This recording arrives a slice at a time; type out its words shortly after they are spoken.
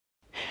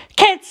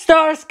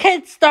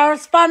Kid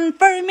Stars, fun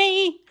for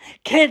me.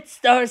 Kid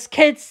Stars,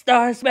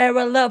 where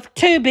I love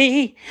to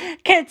be.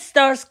 Kid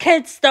Stars,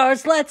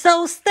 let's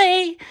all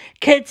stay.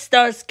 Kid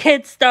Stars,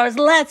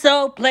 let's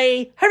all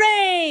play.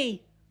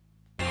 Hooray!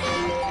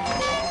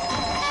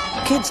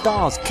 Kid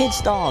Stars,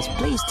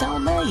 please tell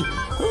me,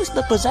 who's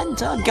the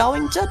presenter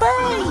going to be?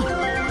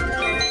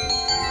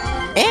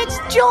 It's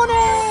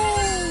Johnny!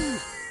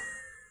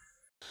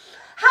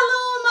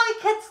 Hello my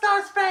Kid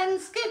Stars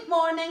friends, good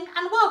morning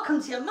and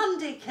welcome to your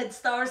Monday Kid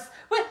Stars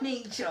with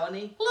me,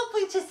 Johnny.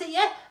 Lovely to see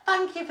you,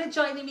 thank you for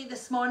joining me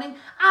this morning,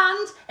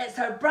 and it's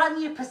our brand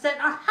new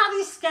presenter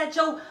Harry's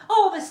schedule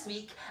all this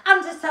week,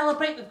 and to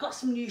celebrate we've got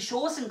some new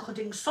shows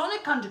including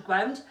Sonic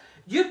Underground,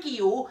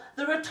 Yu-Gi-Oh!,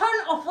 the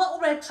return of Little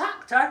Red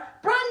Tractor,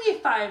 brand new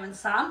Fireman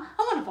Sam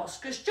and one of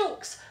Oscar's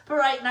jokes. But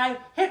right now,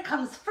 here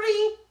comes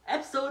 3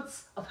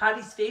 episodes of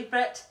Harry's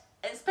favourite,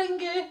 It's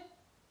Pingu.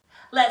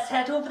 Let's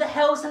head over the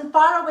hills and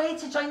far away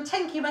to join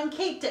Tinky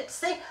Winky,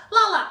 Dipsy,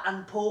 Lala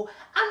and Po,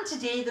 and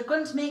today they're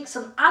going to make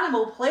some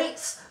animal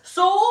plates.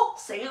 So,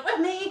 sing it with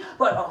me,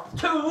 we're off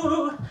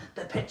to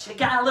the picture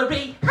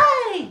gallery,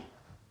 hey!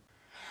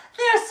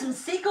 There's some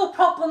seagull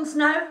problems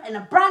now in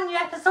a brand new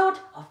episode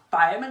of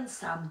Fireman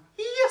Sam.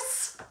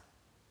 Yes!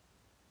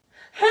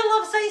 Who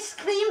loves ice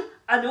cream?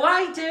 I know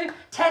I do.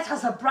 Ted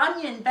has a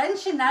brand new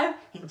invention now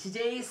in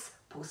today's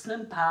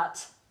Postman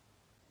Pat.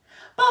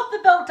 Bob the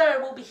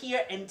Builder will be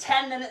here in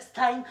 10 minutes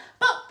time,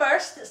 but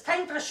first it's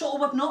time for a show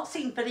we've not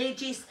seen for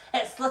ages.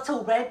 It's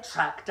Little Red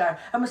Tractor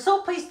and we're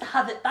so pleased to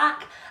have it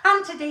back,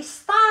 and today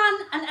Stan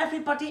and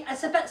everybody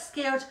is a bit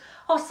scared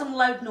of some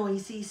loud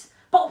noises.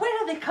 But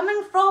where are they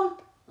coming from?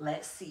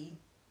 Let's see.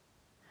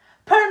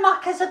 Poor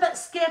Muck is a bit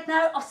scared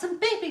now of some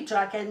baby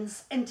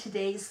dragons in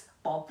today's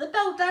Bob the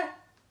Builder.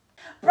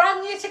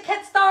 Brand new to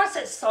Kid Stars,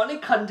 it's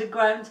Sonic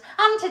Underground,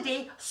 and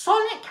today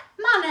Sonic,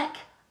 Manic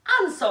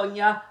and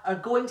Sonia are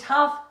going to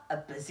have a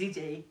busy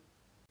day.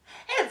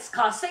 It's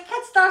classic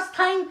Kid Stars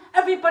time,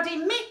 everybody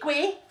make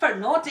way for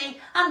Noddy,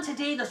 and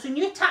today there's a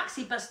new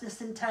taxi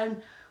business in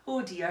town.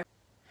 Oh dear.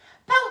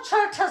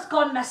 Pilchard has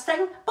gone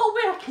missing, but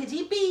where could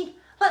he be?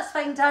 Let's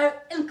find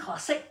out in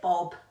Classic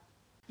Bob.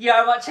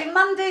 You're watching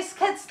Monday's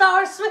Kid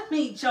Stars with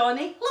me,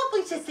 Johnny.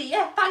 Lovely to see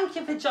you. Thank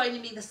you for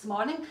joining me this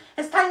morning.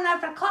 It's time now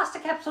for a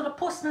classic episode of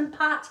Postman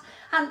Pat,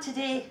 and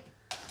today,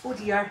 oh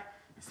dear,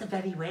 it's a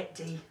very wet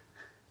day.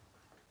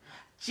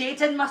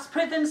 Jaden must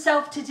prove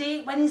himself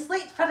today when he's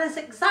late for his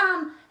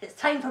exam. It's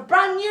time for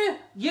brand new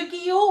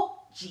Yu-Gi-Oh!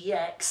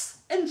 GX.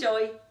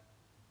 Enjoy.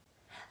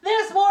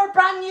 There's more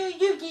brand new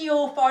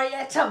Yu-Gi-Oh! For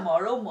you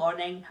tomorrow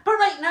morning. But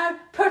right now,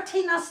 poor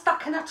Tina's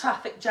stuck in a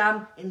traffic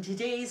jam in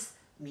today's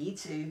Me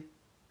Too.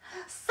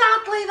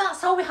 Sadly,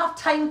 that's all we have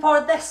time for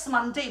this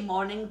Monday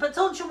morning, but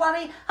don't you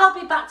worry, I'll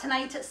be back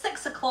tonight at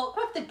 6 o'clock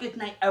with the Good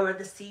Night Hour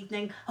this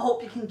evening. I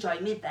hope you can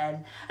join me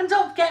then. And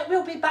don't forget,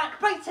 we'll be back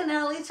bright and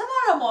early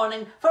tomorrow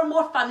morning for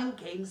more fun and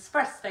games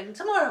first thing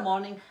tomorrow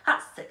morning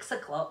at 6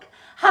 o'clock.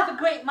 Have a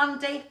great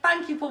Monday,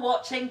 thank you for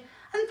watching,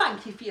 and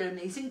thank you for your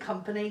amazing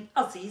company.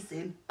 I'll see you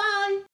soon.